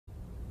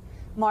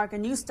Mark, a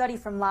new study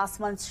from last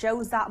month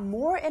shows that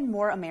more and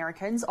more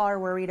Americans are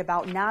worried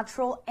about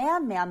natural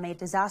and man-made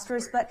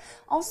disasters, but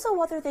also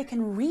whether they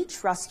can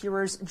reach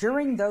rescuers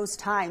during those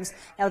times.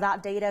 Now,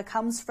 that data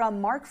comes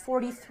from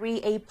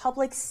Mark43, a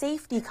public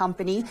safety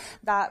company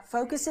that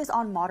focuses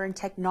on modern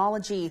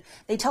technology.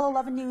 They tell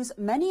 11 News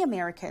many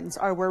Americans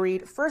are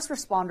worried first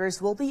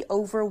responders will be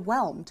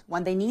overwhelmed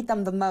when they need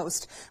them the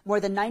most.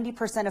 More than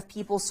 90% of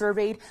people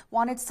surveyed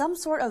wanted some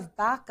sort of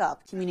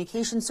backup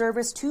communication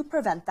service to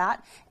prevent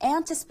that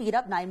and to speed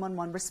up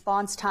 911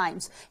 response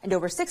times. And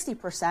over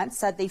 60%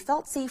 said they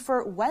felt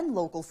safer when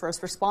local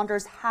first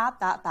responders had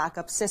that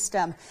backup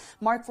system.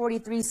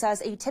 Mark43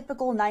 says a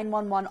typical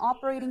 911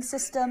 operating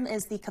system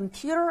is the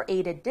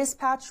computer-aided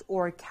dispatch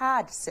or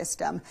CAD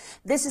system.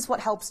 This is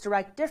what helps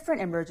direct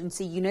different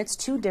emergency units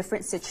to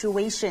different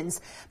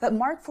situations. But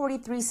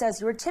Mark43 says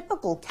your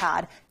typical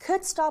CAD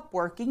could stop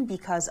working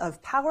because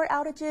of power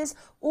outages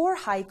or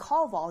high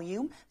call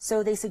volume,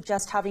 so they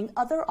suggest having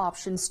other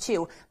options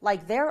too,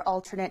 like their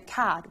alternate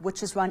CAD,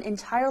 which is run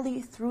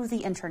entirely through the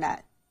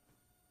internet.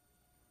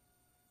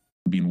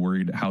 Being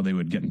worried how they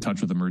would get in touch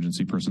with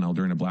emergency personnel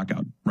during a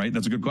blackout, right?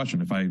 That's a good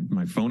question. If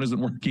my phone isn't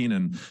working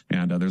and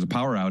there's a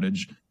power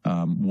outage,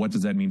 what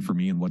does that mean for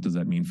me and what does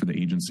that mean for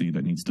the agency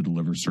that needs to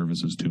deliver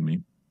services to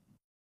me?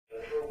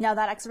 Now,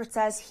 that expert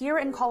says here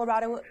in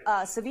Colorado,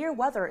 severe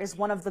weather is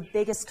one of the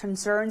biggest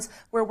concerns.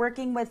 We're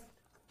working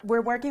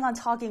on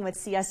talking with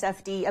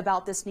CSFD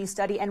about this new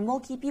study, and we'll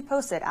keep you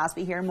posted as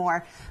we hear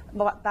more.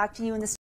 Back to you in the